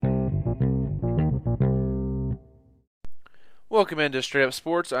Welcome into Straight Up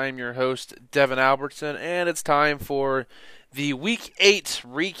Sports. I am your host, Devin Albertson, and it's time for the Week 8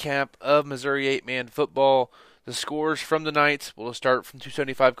 recap of Missouri 8-man football. The scores from the night, we'll start from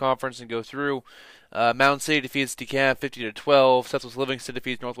 275 Conference and go through. Mountain City defeats DeKalb 50-12. Southwest Livingston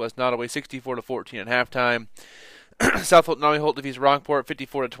defeats Northwest Nottoway 64-14 at halftime. South Holt defeats Rockport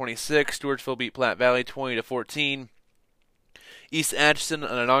 54-26. Stewartsville beat Platte Valley 20-14. East Atchison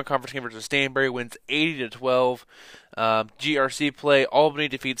in a non-conference game versus Stanberry wins 80-12. GRC play: Albany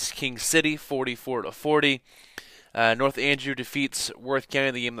defeats King City 44-40. North Andrew defeats Worth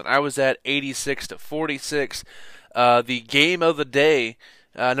County, the game that I was at, 86-46. The game of the day: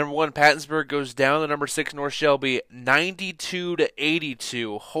 number 1 Pattonsburg goes down to number 6 North Shelby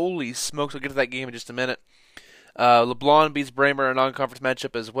 92-82. Holy smokes! We'll get to that game in just a minute. LeBlanc beats Braemar in a non-conference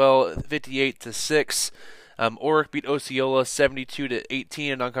matchup as well, 58-6. Oric beat Osceola 72-18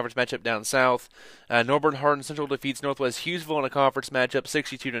 in a non-conference matchup down south. Northern Hardin Central defeats Northwest Hughesville in a conference matchup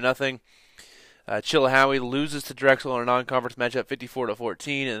 62-0. Chillicothe loses to Drexel in a non-conference matchup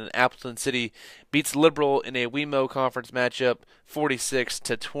 54-14, and Appleton City beats Liberal in a WeMo conference matchup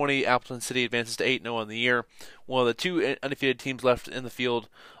 46-20. Appleton City advances to 8-0 on the year, one of the 2 undefeated teams left in the field,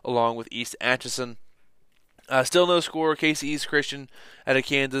 along with East Atchison. Still no score. Casey East Christian out of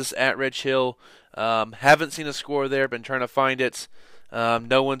Kansas at Rich Hill. Haven't seen a score there. Been trying to find it.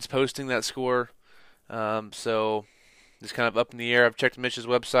 No one's posting that score. So it's kind of up in the air. I've checked Mitch's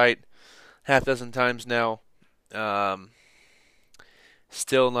website half dozen times now.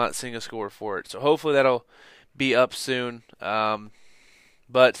 Still not seeing a score for it. So hopefully that'll be up soon.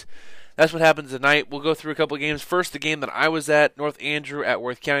 But that's what happens tonight. We'll go through a couple of games. First, the game that I was at, North Andrew at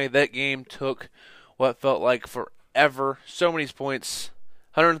Worth County. That game took what felt like forever. So many points.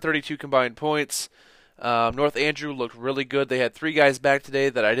 132 combined points. North Andrew looked really good. They had 3 guys back today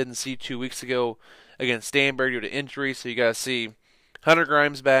that I didn't see 2 weeks ago against Stanberry due to injury. So you got to see Hunter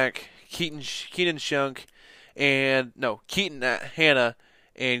Grimes back, Keaton Shunk, Keaton Hanna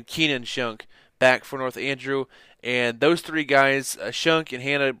and Keenan Shunk back for North Andrew. And those 3 guys, Shunk and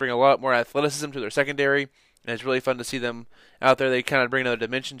Hanna, bring a lot more athleticism to their secondary. And it's really fun to see them out there. They kind of bring another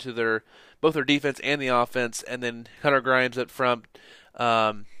dimension to both their defense and the offense. And then Hunter Grimes up front,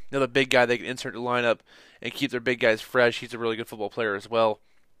 another big guy they can insert the lineup and keep their big guys fresh. He's a really good football player as well.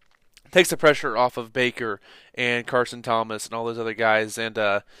 Takes the pressure off of Baker and Carson Thomas and all those other guys, and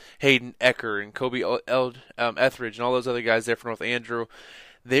Hayden Ecker and Kobe Etheridge and all those other guys there for North Andrew.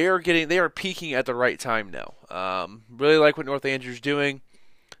 They are peaking at the right time now. Really like what North Andrew's doing.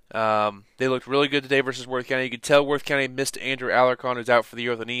 They looked really good today versus Worth County. You could tell Worth County missed Andrew Alarcon, who's out for the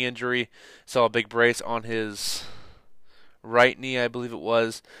year with a knee injury. Saw a big brace on his right knee, I believe it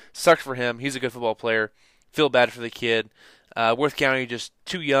was. Sucks for him. He's a good football player. Feel bad for the kid. Worth County just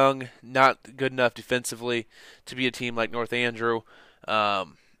too young, not good enough defensively to be a team like North Andrew.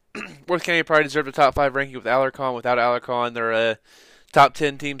 Worth County probably deserved a top 5 ranking with Alarcon. Without Alarcon, they're a top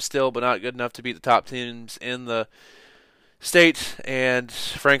 10 team still, but not good enough to beat the top teams in the state, and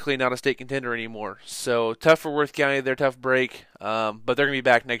frankly not a state contender anymore. So tough for Worth County. They're a tough break, but they're going to be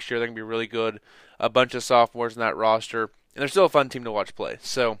back next year. They're going to be really good. A bunch of sophomores in that roster, and they're still a fun team to watch play.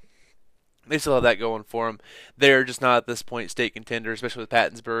 So they still have that going for them. They're just not at this point state contenders, especially with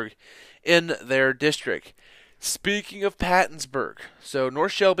Pattonsburg in their district. Speaking of Pattonsburg, so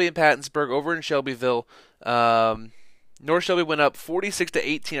North Shelby and Pattonsburg over in Shelbyville. North Shelby went up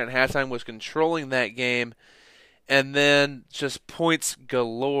 46-18 at halftime, was controlling that game, and then just points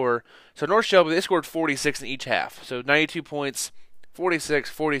galore. So North Shelby, they scored 46 in each half. So 92 points,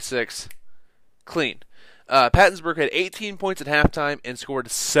 46, clean. Pattonsburg had 18 points at halftime and scored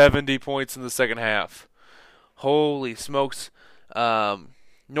 70 points in the second half. Holy smokes.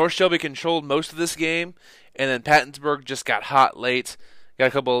 North Shelby controlled most of this game, and then Pattonsburg just got hot late. Got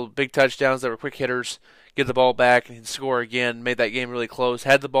a couple of big touchdowns that were quick hitters. Get the ball back and score again. Made that game really close.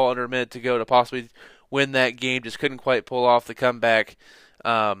 Had the ball under a minute to go to possibly win that game. Just couldn't quite pull off the comeback.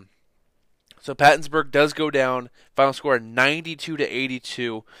 So Pattonsburg does go down. Final score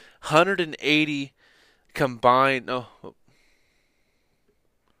 92-82. 180 combined. No,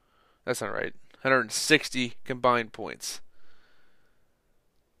 that's not right. 160 combined points.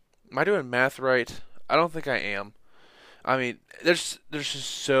 Am I doing math right? I don't think I am. I mean, there's just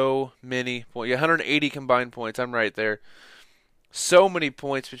so many points. Yeah, 180 combined points. I'm right there. So many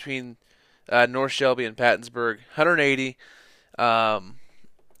points between North Shelby and Pattonsburg. 180. I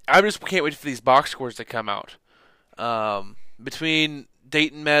just can't wait for these box scores to come out. Between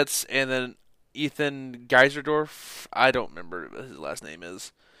Dayton Metz and then Ethan Geiserdorf, I don't remember what his last name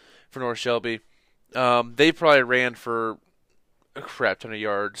is, for North Shelby. They probably ran for a crap ton of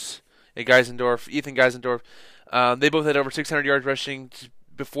yards and Geisendorf, Ethan Geisendorf. They both had over 600 yards rushing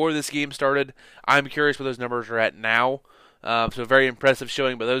before this game started. I'm curious where those numbers are at now. So very impressive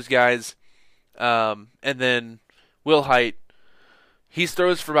showing by those guys. And then Will Height, he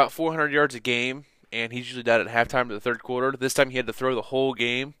throws for about 400 yards a game, and he's usually done at halftime to the third quarter. This time he had to throw the whole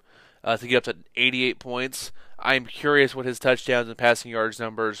game to get up to 88 points. I'm curious what his touchdowns and passing yards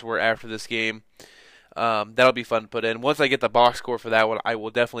numbers were after this game. That'll be fun to put in. Once I get the box score for that one, I will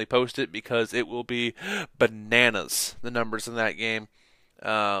definitely post it because it will be bananas, the numbers in that game.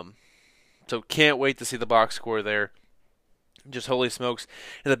 So can't wait to see the box score there. Just holy smokes.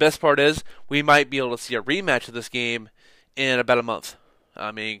 And the best part is we might be able to see a rematch of this game in about a month.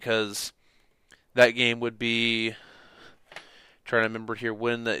 I mean, because that game would be, trying to remember here,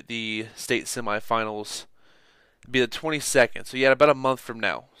 when the state semifinals be the 22nd. So yeah, about a month from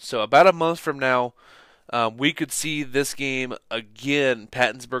now. So about a month from now, we could see this game again,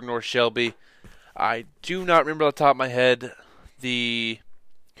 Pattonsburg, North Shelby. I do not remember off the top of my head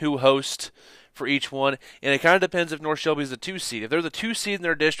who hosts for each one, and it kind of depends if North Shelby is the 2 seed. If they're the 2 seed in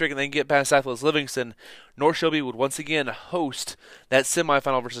their district and they can get past Southwest Livingston, North Shelby would once again host that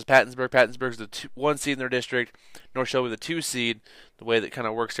semifinal versus Pattonsburg. Pattonsburg is the 1 seed in their district, North Shelby the 2 seed. The way that kind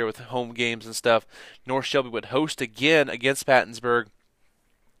of works there with home games and stuff, North Shelby would host again against Pattonsburg.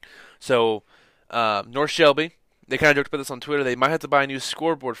 So North Shelby, they kind of joked about this on Twitter. They might have to buy a new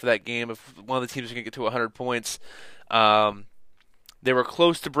scoreboard for that game if one of the teams can get to 100 points. They were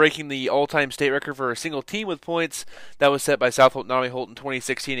close to breaking the all-time state record for a single team with points. That was set by South Holt Nottoway Holt in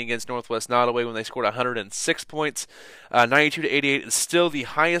 2016 against Northwest Nottoway when they scored 106 points. 92-88 is still the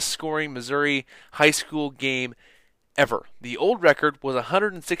highest-scoring Missouri high school game ever. The old record was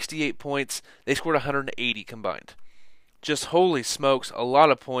 168 points. They scored 180 combined. Just holy smokes, a lot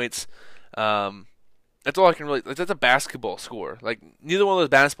of points. That's all I can really. That's a basketball score. Like neither one of those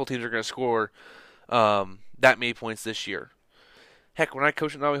basketball teams are going to score that many points this year. Heck, when I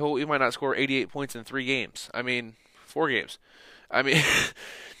coach at Nottoway Holt, we might not score 88 points in 3 games. I mean, 4 games. I mean,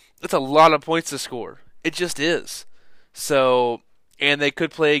 that's a lot of points to score. It just is. So, and they could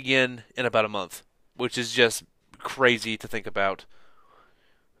play again in about a month, which is just crazy to think about.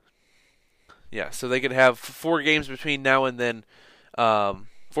 Yeah, so they could have 4 games between now and then,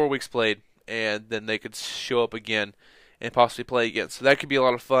 4 weeks played, and then they could show up again and possibly play again. So that could be a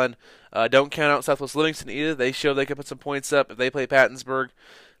lot of fun. Don't count out Southwest Livingston either. They show they can put some points up if they play Pattonsburg.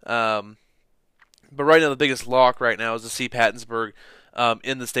 But right now the biggest lock right now is to see Pattonsburg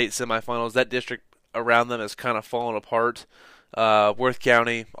in the state semifinals. That district around them has kind of fallen apart. Worth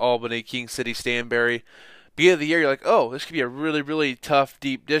County, Albany, King City, Stanberry. Beginning of the year, you're like, oh, this could be a really, really tough,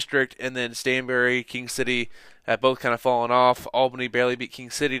 deep district. And then Stanberry, King City have both kind of fallen off. Albany barely beat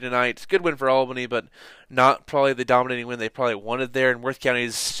King City tonight. It's a good win for Albany, but not probably the dominating win they probably wanted there. And Worth County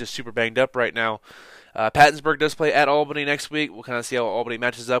is just super banged up right now. Pattonsburg does play at Albany next week. We'll kind of see how Albany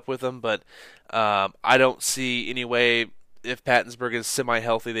matches up with them. But I don't see any way, if Pattonsburg is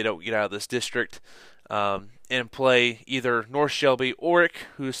semi-healthy, they don't get out of this district. And play either North Shelby, Oric,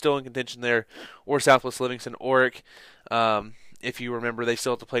 who is still in contention there, or Southwest Livingston, Oric. If you remember, they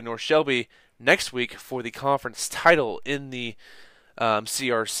still have to play North Shelby next week for the conference title in the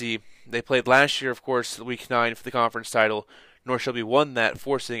CRC. They played last year, of course, week 9 for the conference title. North Shelby won that,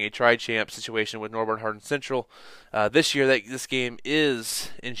 forcing a tri-champ situation with Norborne Hardin Central. This year, this game is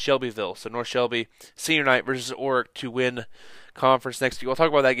in Shelbyville. So North Shelby senior night versus Oric to win conference next week. We'll talk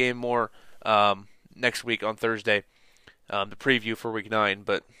about that game more next week on Thursday, the preview for week 9.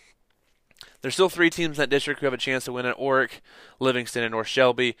 But there's still 3 teams in that district who have a chance to win it: Oric, Livingston, and North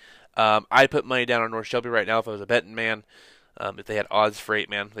Shelby. I'd put money down on North Shelby right now if I was a betting man. If they had odds for 8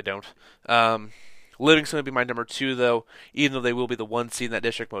 man, they don't. Livingston would be my number 2, though, even though they will be the 1 seed in that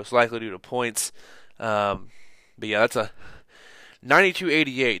district, most likely due to points. But yeah, that's a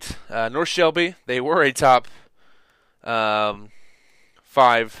 92-88. North Shelby, they were a top 5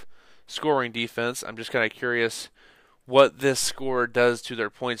 scoring defense. I'm just kind of curious what this score does to their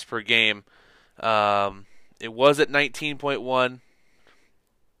points per game. It was at 19.1,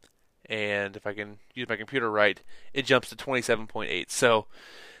 and if I can use my computer right, it jumps to 27.8. So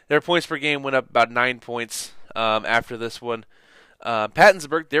their points per game went up about 9 points after this one.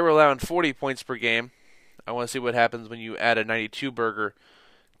 Pattonsburg, they were allowing 40 points per game. I want to see what happens when you add a 92 burger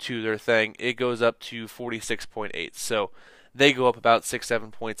to their thing. It goes up to 46.8. So they go up about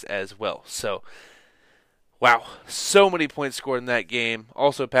 6-7 points as well. So, wow, so many points scored in that game.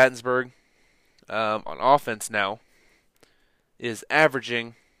 Also, Pattonsburg, on offense now, is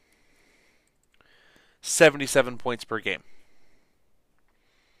averaging 77 points per game.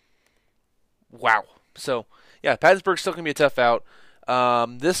 Wow. So, yeah, Pattonsburg's still going to be a tough out.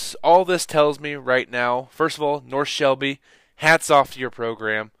 All this tells me right now. First of all, North Shelby, hats off to your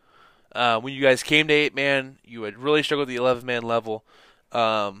program. When you guys came to 8-man, you had really struggled at the 11-man level.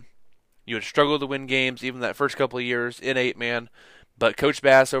 You had struggled to win games even that first couple of years in 8-man. But Coach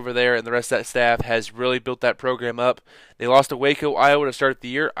Bass over there and the rest of that staff has really built that program up. They lost to Waco, Iowa to start the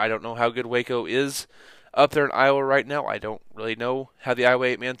year. I don't know how good Waco is up there in Iowa right now. I don't really know how the Iowa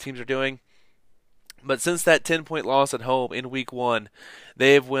 8-man teams are doing. But since that 10-point loss at home in week 1,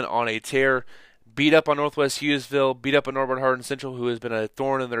 they have went on a tear. Beat up on Northwest Hughesville, beat up on Northern Hardin Central, who has been a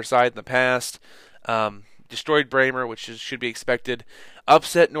thorn in their side in the past. Destroyed Bramer, which should be expected.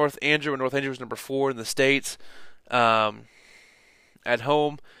 Upset North Andrew, and North Andrew was number 4 in the states. At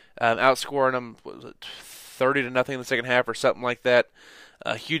home, outscoring them 30-0 in the second half or something like that.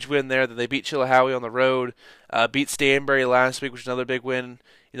 A huge win there. Then they beat Chilhowee on the road. Beat Stanberry last week, which is another big win.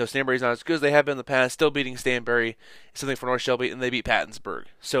 You know, Stanberry's not as good as they have been in the past. Still beating Stanberry, something for North Shelby, and they beat Pattonsburg.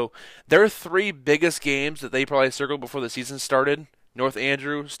 So their 3 biggest games that they probably circled before the season started, North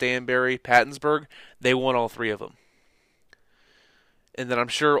Andrew, Stanberry, Pattonsburg, they won all 3 of them. And then I'm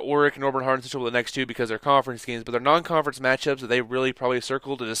sure Oric and Auburn Hardin Central were the next 2 because they're conference games, but they're non-conference matchups that they really probably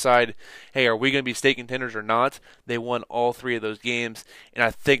circled to decide, hey, are we going to be state contenders or not? They won all 3 of those games, and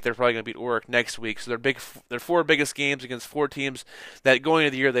I think they're probably going to beat Oric next week. So their 4 biggest games against 4 teams that going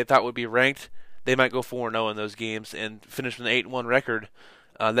into the year they thought would be ranked, they might go 4-0 in those games and finish with an 8-1 record.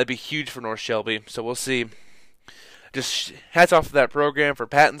 That'd be huge for North Shelby. So we'll see. Just hats off to that program. For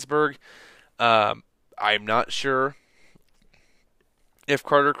Pattonsburg, I'm not sure if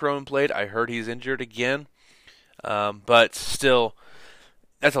Carter Crone played. I heard he's injured again. But still,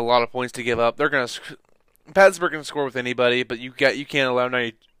 that's a lot of points to give up. Pattonsburg can score with anybody, but you can't allow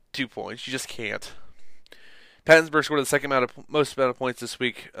 92 points. You just can't. Pattonsburg scored the second most amount of points this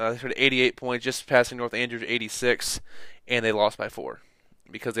week. They scored 88 points, just passing North Andrew to 86, and they lost by 4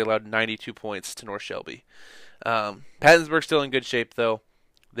 because they allowed 92 points to North Shelby. Pattonsburg's still in good shape, though.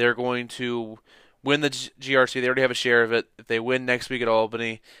 They're going to win the GRC. They already have a share of it. If they win next week at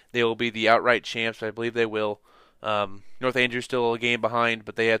Albany, they will be the outright champs. I believe they will. North Andrew's still a game behind,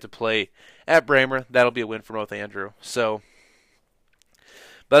 but they have to play at Bramer. That'll be a win for North Andrew. So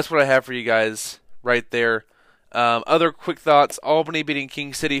that's what I have for you guys right there. Other quick thoughts. Albany beating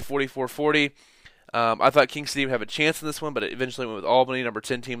King City 44-40. I thought King City would have a chance in this one, but it eventually went with Albany, number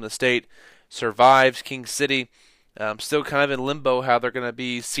 10 team in the state. Survives King City. Still kind of in limbo how they're going to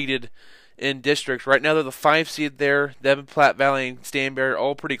be seated in districts. Right now they're the 5 seed there. Devon, Platte Valley, and Stanberry are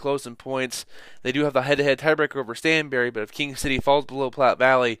all pretty close in points. They do have the head-to-head tiebreaker over Stanberry, but if King City falls below Platte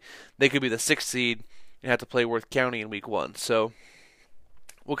Valley, they could be the 6th seed and have to play Worth County in week 1. So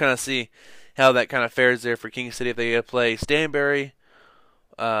we'll kind of see how that kind of fares there for King City if they get to play Stanberry.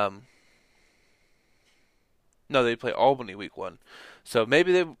 No, they play Albany week 1. So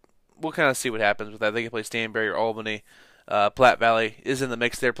maybe we'll kind of see what happens with that. They can play Stanberry or Albany. Platte Valley is in the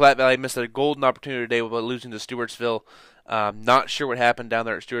mix there. Platte Valley missed a golden opportunity today by losing to Stewartsville. Not sure what happened down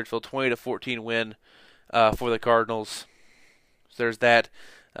there at Stewartsville. 20-14 win for the Cardinals. So there's that.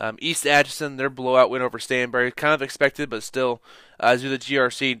 East Atchison, their blowout win over Stanberry. Kind of expected, but still, due to the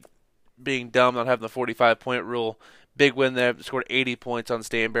GRC being dumb, not having the 45-point rule. Big win there. Scored 80 points on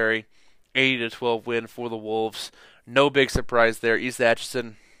Stanberry. 80-12 win for the Wolves. No big surprise there. East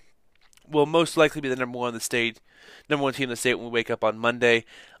Atchison will most likely be the number 1 in the state. Number 1 team in the state when we wake up on Monday.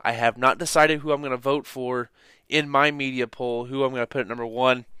 I have not decided who I'm going to vote for in my media poll, who I'm going to put at number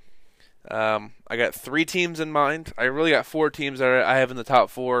 1. I got 3 teams in mind. I really got 4 teams that I have in the top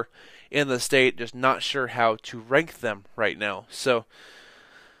 4 in the state. Just not sure how to rank them right now. So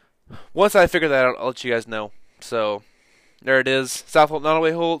once I figure that out, I'll let you guys know. So there it is. South Holt,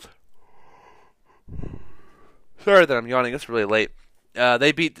 Nottoway Holt. Sorry that I'm yawning. It's really late.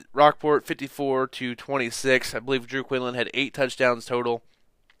 They beat Rockport 54-26. I believe Drew Quinlan had 8 touchdowns total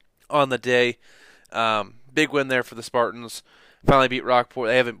on the day. Big win there for the Spartans. Finally beat Rockport.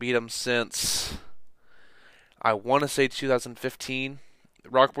 They haven't beat them since, I want to say, 2015.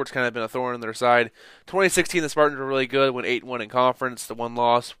 Rockport's kind of been a thorn in their side. 2016, the Spartans were really good. Went 8-1 in conference. The one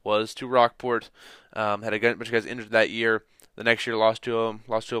loss was to Rockport. Had a bunch of guys injured that year. The next year lost to them.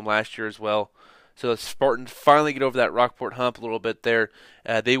 Lost to them last year as well. So the Spartans finally get over that Rockport hump a little bit there.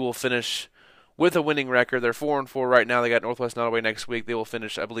 They will finish with a winning record. They're 4-4 right now. They got Northwest Nottoway next week. They will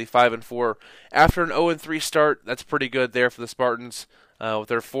finish, I believe, 5-4 after an 0-3 start. That's pretty good there for the Spartans with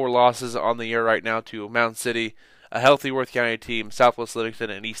their 4 losses on the year right now to Mountain City, a healthy Worth County team, Southwest Livingston,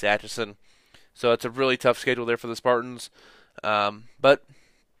 and East Atchison. So it's a really tough schedule there for the Spartans. But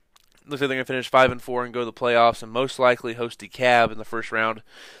looks like they're going to finish 5-4 and go to the playoffs and most likely host DeKalb in the first round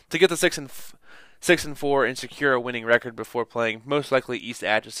to get the 6-4 and secure a winning record before playing most likely East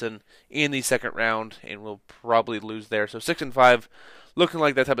Atchison in the second round, and will probably lose there. So 6-5, looking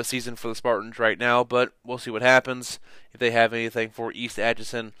like that type of season for the Spartans right now, but we'll see what happens if they have anything for East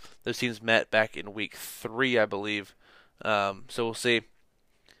Atchison. Those teams met back in week 3, I believe. So we'll see.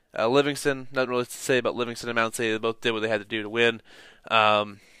 Livingston, nothing really to say about Livingston and Mount Say. They both did what they had to do to win. Yeah,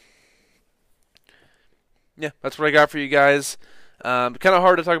 that's what I got for you guys. Kind of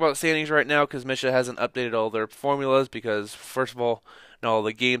hard to talk about standings right now because Misha hasn't updated all their formulas because, first of all, not all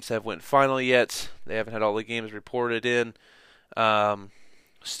the games have went final yet. They haven't had all the games reported in.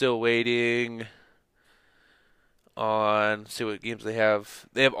 Still waiting on see what games they have.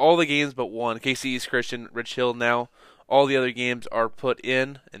 They have all the games but one. KC East Christian, Rich Hill now. All the other games are put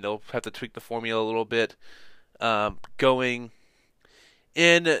in, and they'll have to tweak the formula a little bit going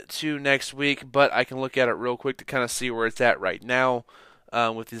into next week. But I can look at it real quick to kind of see where it's at right now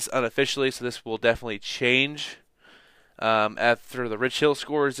with this unofficially. So this will definitely change after the Rich Hill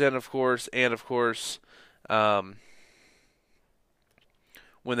score is in, of course, and of course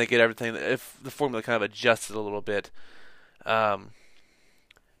when they get everything, if the formula kind of adjusted a little bit. But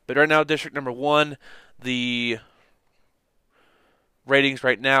right now, District number 1, the ratings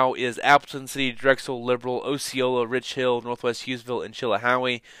right now is Appleton City, Drexel, Liberal, Osceola, Rich Hill, Northwest Hughesville, and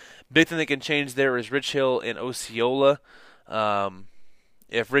Chillicothe. Big thing that can change there is Rich Hill and Osceola.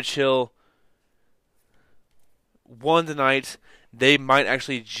 If Rich Hill won tonight, they might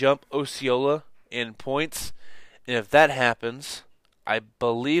actually jump Osceola in points. And if that happens, I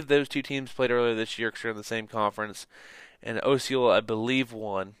believe those two teams played earlier this year because they're in the same conference. And Osceola, I believe,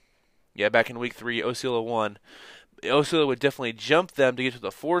 won. Yeah, back in week 3, Osceola won. Osceola would definitely jump them to get to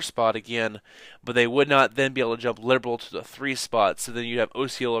the 4 spot again, but they would not then be able to jump Liberal to the 3 spot. So then you'd have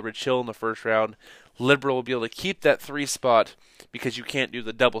Osceola, Rich Hill in the first round. Liberal will be able to keep that 3 spot because you can't do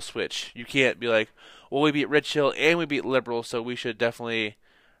the double switch. You can't be like, well, we beat Rich Hill and we beat Liberal, so we should definitely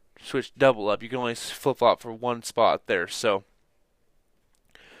switch double up. You can only flip-flop for 1 spot there. So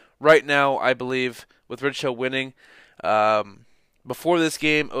right now, I believe, with Rich Hill winning, before this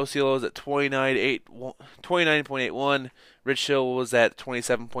game, Osceola was at 29.81. Rich Hill was at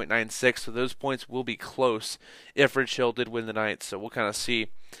 27.96. So those points will be close if Rich Hill did win tonight. So we'll kind of see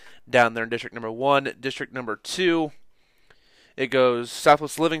down there in District number 1. District number 2, it goes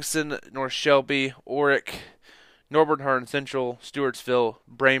Southwest Livingston, North Shelby, Orick, Norborne Hardin Central, Stewartsville,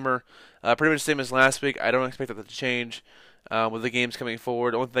 Bramer. Pretty much the same as last week. I don't expect that to change. With the games coming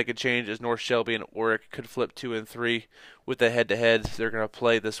forward, the only thing that could change is North Shelby and Orick could flip 2 and 3 with the head-to-heads they're going to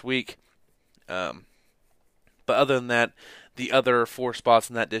play this week. But other than that, the other 4 spots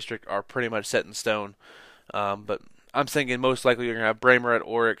in that district are pretty much set in stone. But I'm thinking most likely you're going to have Bramer at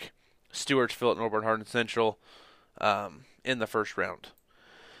Orick, Stewartsville at Norborne Hardin Central in the first round.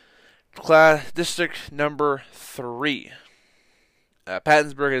 District number 3.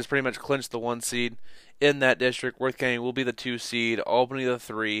 Pattonsburg has pretty much clinched the 1 seed in that district. Worth County will be the 2 seed. Albany the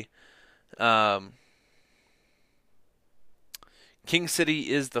 3. King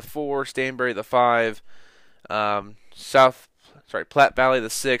City is the 4. Stanberry the 5. Platte Valley the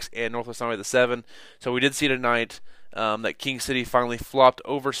 6, and Northwest Army the 7. So we did see tonight that King City finally flopped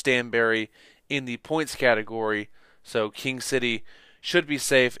over Stanberry in the points category. So King City should be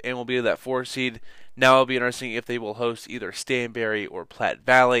safe and will be that 4 seed. Now it'll be interesting if they will host either Stanberry or Platte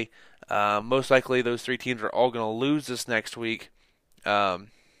Valley. Most likely those 3 teams are all going to lose this next week. I'm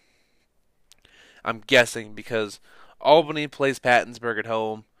guessing because Albany plays Pattonsburg at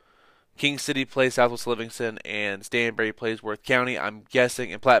home, King City plays Southwest Livingston, and Stanberry plays Worth County. I'm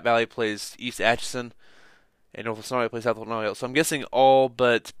guessing, and Platte Valley plays East Atchison, and Northwest Sonoma plays Southwest Sonoma. So I'm guessing all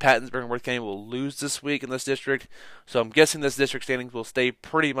but Pattonsburg and Worth County will lose this week in this district. So I'm guessing this district standings will stay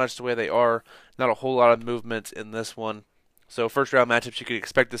pretty much the way they are. Not a whole lot of movement in this one. So first round matchups you could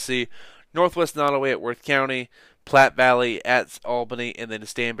expect to see Northwest Nottoway at Worth County, Platte Valley at Albany, and then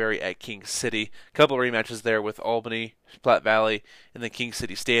Stanberry at King City. A couple of rematches there with Albany, Platte Valley, and then King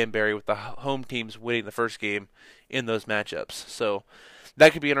City, Stanberry, with the home teams winning the first game in those matchups. So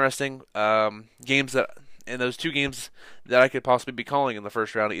that could be interesting. Games that, and those 2 games that I could possibly be calling in the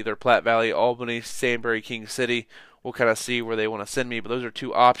first round, either Platte Valley, Albany, Stanberry, King City. We'll kind of see where they want to send me, but those are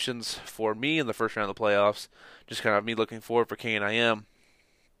 2 options for me in the first round of the playoffs. Just kind of me looking forward for KNIM.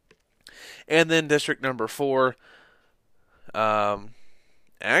 And then District number 4.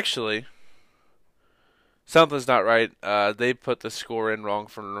 Actually, something's not right. They put the score in wrong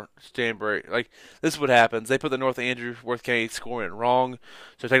for Stanberry. Like, this is what happens. They put the North Andrew Worth County score in wrong.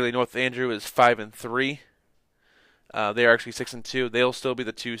 So technically North Andrew is 5-3. They are actually 6-2. They'll still be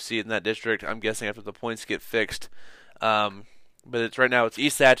the 2 seed in that district. I'm guessing after the points get fixed. But it's right now it's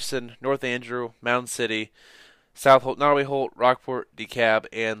East Atchison, North Andrew, Mound City, South Holt, Nottoway Holt, Rockport, DeKalb,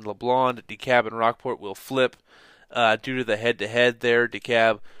 and LeBlond. DeKalb and Rockport will flip due to the head-to-head there.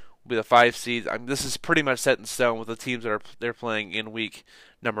 DeKalb will be the 5 seeds. This is pretty much set in stone with the teams that they're playing in week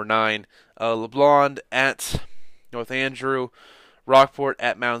number 9. LeBlond at North Andrew. Rockport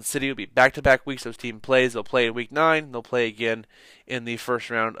at Mound City will be back-to-back weeks those team plays. They'll play in week 9. They'll play again in the first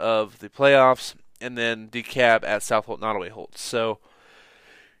round of the playoffs. And then DeKalb at South Holt, Nottoway Holt. So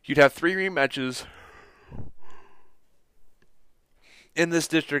you'd have 3 rematches in this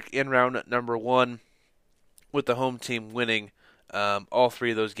district in round number 1, with the home team winning all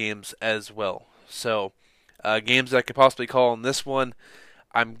 3 of those games as well. So games that I could possibly call in this one,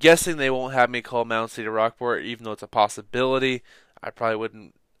 I'm guessing they won't have me call Mound City Rockport, even though it's a possibility. I probably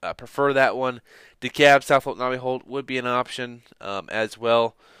wouldn't prefer that one. DeKalb, South Holt, Nottoway Holt would be an option as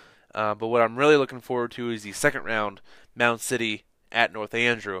well. But what I'm really looking forward to is the second round, Mound City at North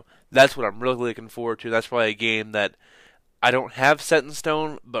Andrew. That's what I'm really looking forward to. That's probably a game that I don't have set in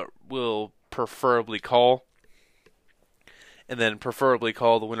stone, but will preferably call. And then preferably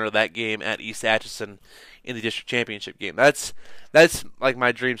call the winner of that game at East Atchison in the district championship game. That's like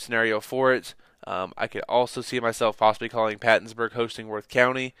my dream scenario for it. I could also see myself possibly calling Pattonsburg hosting Worth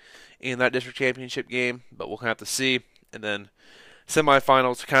County in that district championship game, but we'll have to see. And then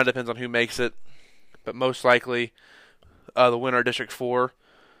semifinals kind of depends on who makes it, but most likely the winner of District 4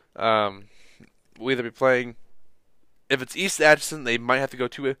 will either be playing. If it's East Atchison, they might have to go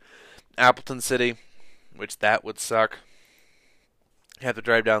to Appleton City, which that would suck. Have to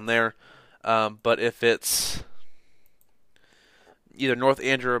drive down there. But if it's either North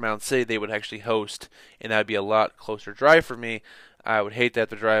Andrew or Mound City, they would actually host, and that would be a lot closer drive for me. I would hate to have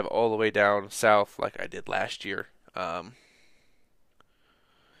to drive all the way down south like I did last year. I'm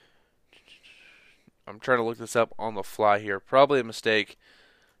trying to look this up on the fly here. Probably a mistake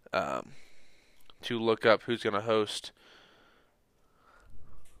to look up who's going to host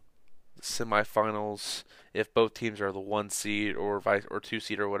the semifinals if both teams are the 1 seed or 2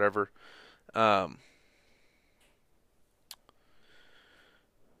 seed or whatever.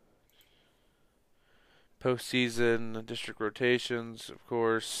 Postseason, district rotations, of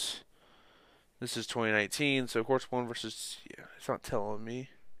course. This is 2019, so of course 1 versus... Yeah, it's not telling me.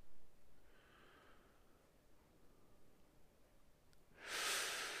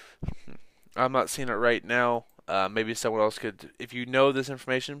 I'm not seeing it right now. Maybe someone else could, if you know this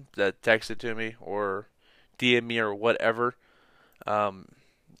information, text it to me or DM me or whatever.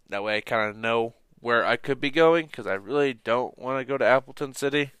 That way I kind of know where I could be going, because I really don't want to go to Appleton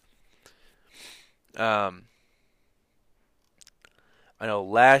City. I know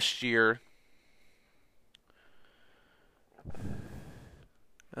last year,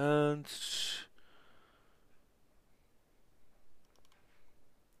 and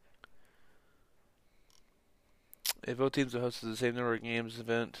if both teams have hosted the same number of games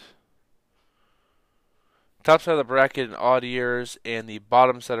event, top side of the bracket in odd years and the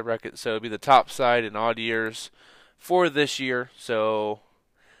bottom side of the bracket, so it would be the top side in odd years for this year. So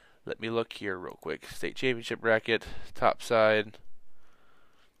let me look here real quick. State championship bracket, top side.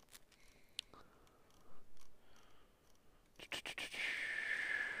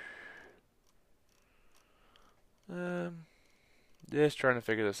 Just trying to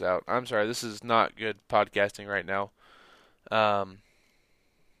figure this out. I'm sorry, this is not good podcasting right now. I'm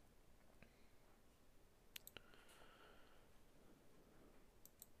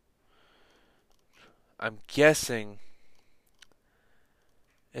guessing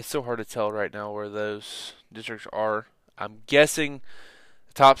it's so hard to tell right now where those districts are. I'm guessing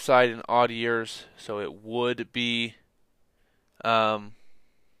the top side in odd years, so it would be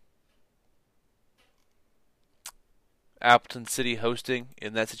Appleton City hosting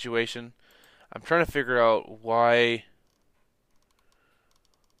in that situation. I'm trying to figure out why.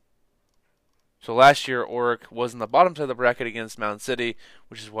 So last year, Oric was in the bottom side of the bracket against Mound City,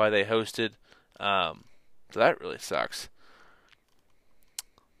 which is why they hosted. So that really sucks.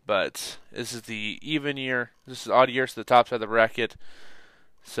 But this is the even year. This is odd year, so the top side of the bracket.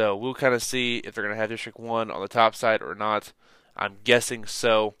 So we'll kind of see if they're going to have District 1 on the top side or not. I'm guessing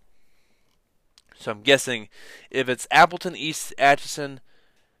so. So I'm guessing if it's Appleton East Atchison,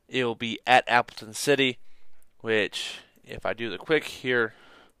 it will be at Appleton City, which, if I do the quick here,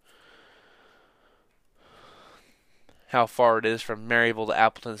 how far it is from Maryville to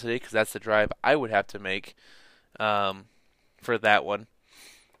Appleton City, because that's the drive I would have to make for that one.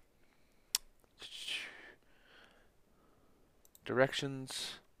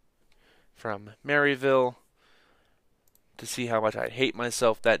 Directions from Maryville to see how much I hate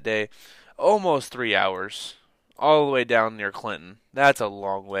myself that day. Almost 3 hours. all the way down near Clinton. That's a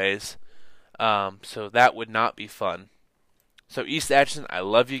long ways. So that would not be fun. So East Atchison, I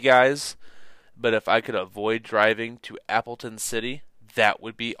love you guys, but if I could avoid driving to Appleton City, that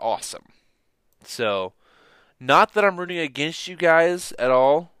would be awesome. So, not that I'm rooting against you guys at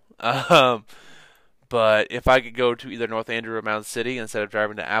all, but if I could go to either North Andrew or Mound City instead of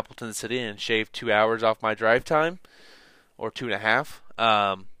driving to Appleton City and shave 2 hours off my drive time, or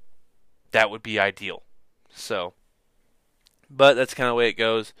 2.5, that would be ideal. So, but that's kind of the way it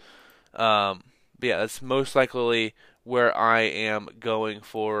goes. But yeah, that's most likely where I am going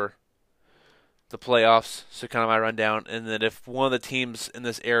for the playoffs. So kind of my rundown. And then if one of the teams in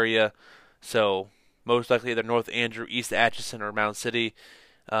this area, so most likely either North Andrew, East Atchison, or Mound City,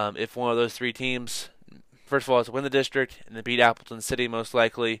 if one of those three teams, first of all, has to win the district and then beat Appleton City most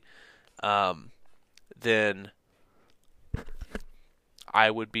likely, then I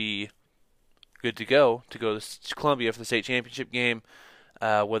would be good to go to Columbia for the state championship game.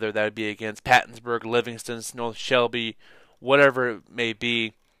 Whether that would be against Pattonsburg, Livingston, North Shelby, whatever it may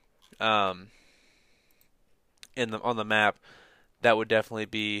be on the map, that would definitely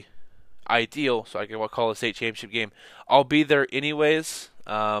be ideal. So I can call a state championship game. I'll be there anyways,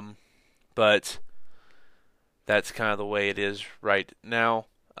 but that's kind of the way it is right now.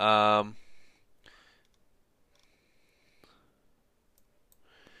 Yeah,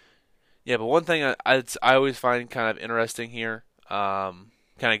 but one thing I always find kind of interesting here, kind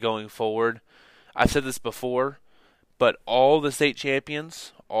of going forward. I've said this before, but all the state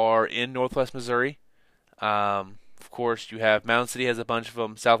champions are in Northwest Missouri. Of course, you have Mound City has a bunch of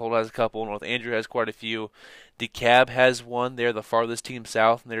them. Southold has a couple. North Andrew has quite a few. DeKalb has one. They're the farthest team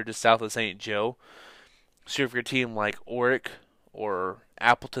south, and they're just south of St. Joe. So if your team like Oric or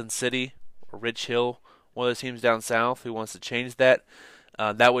Appleton City or Rich Hill, one of those teams down south who wants to change that,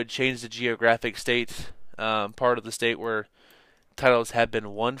 that would change the geographic state, part of the state where titles have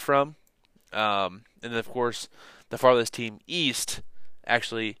been won from. And then, of course, the farthest team east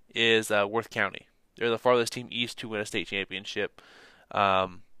actually is Worth County. They're the farthest team east to win a state championship.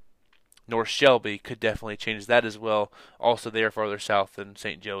 North Shelby could definitely change that as well. Also, they are farther south than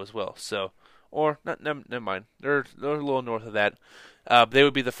St. Joe as well. So, or never mind. They're a little north of that. They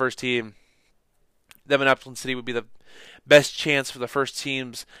would be the first team. Them and Appleton City would be the best chance for the first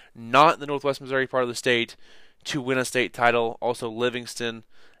teams not in the Northwest Missouri part of the state to win a state title. Also, Livingston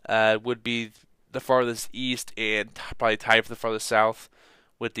would be the farthest east and probably tied for the farthest south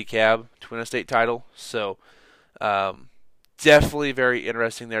with DeKalb to win a state title. So, definitely very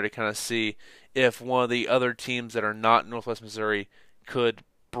interesting there to kind of see if one of the other teams that are not in Northwest Missouri could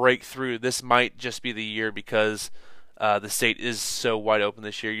break through. This might just be the year because the state is so wide open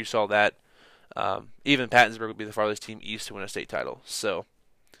this year. You saw that. Even Pattonsburg would be the farthest team east to win a state title. So,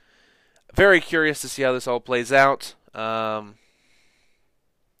 very curious to see how this all plays out. So,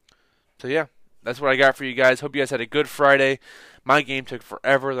 yeah, that's what I got for you guys. Hope you guys had a good Friday. My game took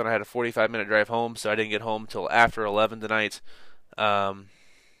forever. Then I had a 45-minute drive home, so I didn't get home till after 11 tonight. So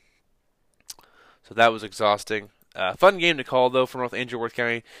that was exhausting. Fun game to call, though, for North Andrew, Worth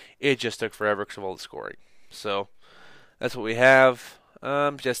County. It just took forever because of all the scoring. So that's what we have.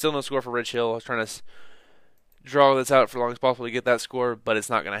 Yeah, still no score for Rich Hill. I was trying to draw this out for as long as possible to get that score, but it's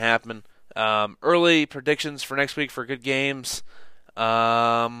not going to happen. Early predictions for next week for good games.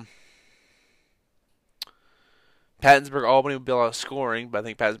 Pattonsburg Albany will be a lot of scoring, but I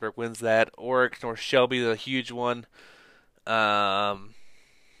think Pattonsburg wins that. Oric North Shelby is a huge one. Appleton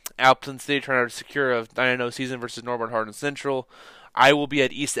City trying to secure a 9-0 season versus Norborn Hardin Central. I will be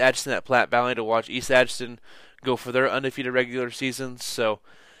at East Atchison at Platte Valley to watch East Atchison go for their undefeated regular season. So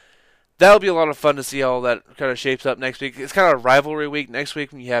that'll be a lot of fun to see how that kind of shapes up next week. It's kind of a rivalry week next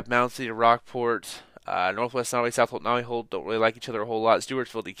week when you have Mound City, Rockport, Northwest Nolly, Southholt, Nollyhold don't really like each other a whole lot.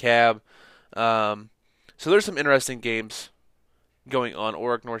 Stewartsville, DeKalb. So there's some interesting games going on.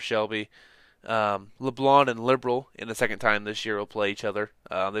 Oric, North Shelby. LeBlanc and Liberal in the second time this year will play each other.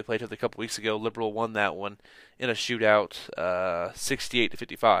 They played each other a couple weeks ago. Liberal won that one in a shootout,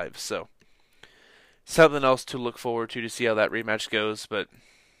 68-55. So something else to look forward to see how that rematch goes. But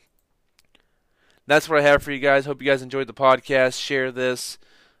that's what I have for you guys. Hope you guys enjoyed the podcast. Share this.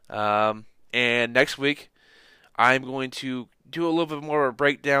 And next week, I'm going to do a little bit more of a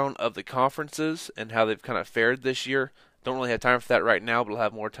breakdown of the conferences and how they've kind of fared this year. Don't really have time for that right now, but I'll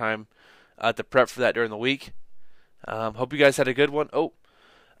have more time to prep for that during the week. Hope you guys had a good one.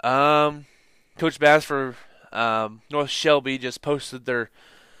 Coach Bass for North Shelby just posted their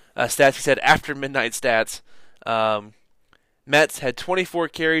stats. He said after midnight stats. Metz had 24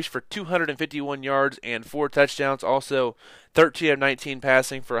 carries for 251 yards and 4 touchdowns. Also, 13 of 19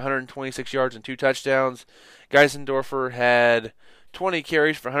 passing for 126 yards and 2 touchdowns. Geisendorfer had 20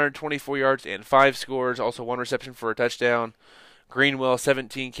 carries for 124 yards and 5 scores. Also, 1 reception for a touchdown. Greenwell,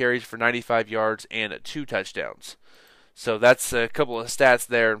 17 carries for 95 yards and 2 touchdowns. So that's a couple of stats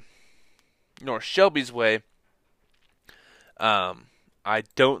there. North Shelby's way. I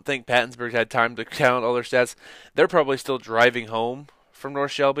don't think Pattonsburg had time to count all their stats. They're probably still driving home from North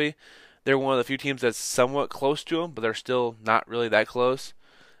Shelby. They're one of the few teams that's somewhat close to them, but they're still not really that close.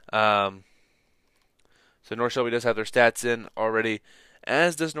 So North Shelby does have their stats in already,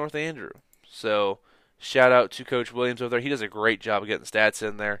 as does North Andrew. So shout out to Coach Williams over there. He does a great job of getting stats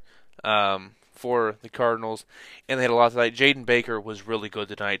in there for the Cardinals, and they had a lot tonight. Jaden Baker was really good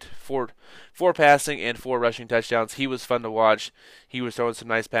tonight. Four passing and 4 rushing touchdowns. He was fun to watch. He was throwing some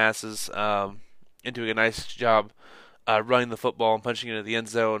nice passes, and doing a nice job running the football and punching into the end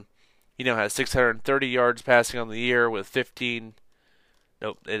zone. He now has 630 yards passing on the year with 15.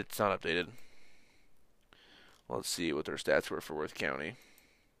 Nope, it's not updated. Let's see what their stats were for Worth County.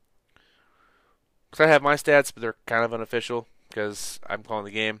 Because I have my stats, but they're kind of unofficial because I'm calling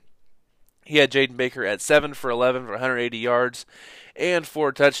the game. He had Jaden Baker at 7 for 11 for 180 yards and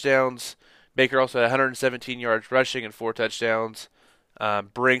 4 touchdowns. Baker also had 117 yards rushing and 4 touchdowns.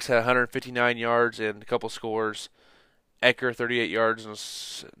 Brinks had 159 yards and a couple scores. Ecker, 38 yards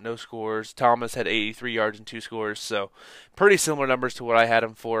and no scores. Thomas had 83 yards and 2 scores. So pretty similar numbers to what I had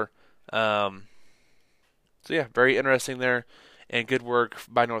him for. So yeah, very interesting there. And good work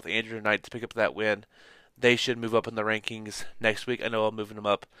by North Andrew tonight to pick up that win. They should move up in the rankings next week. I know I'm moving them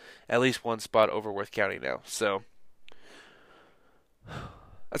up at least 1 spot over Worth County now. So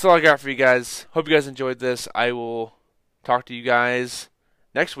that's all I got for you guys. Hope you guys enjoyed this. I will talk to you guys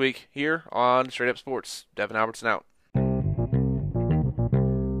next week here on Straight Up Sports. Devin Albertson out.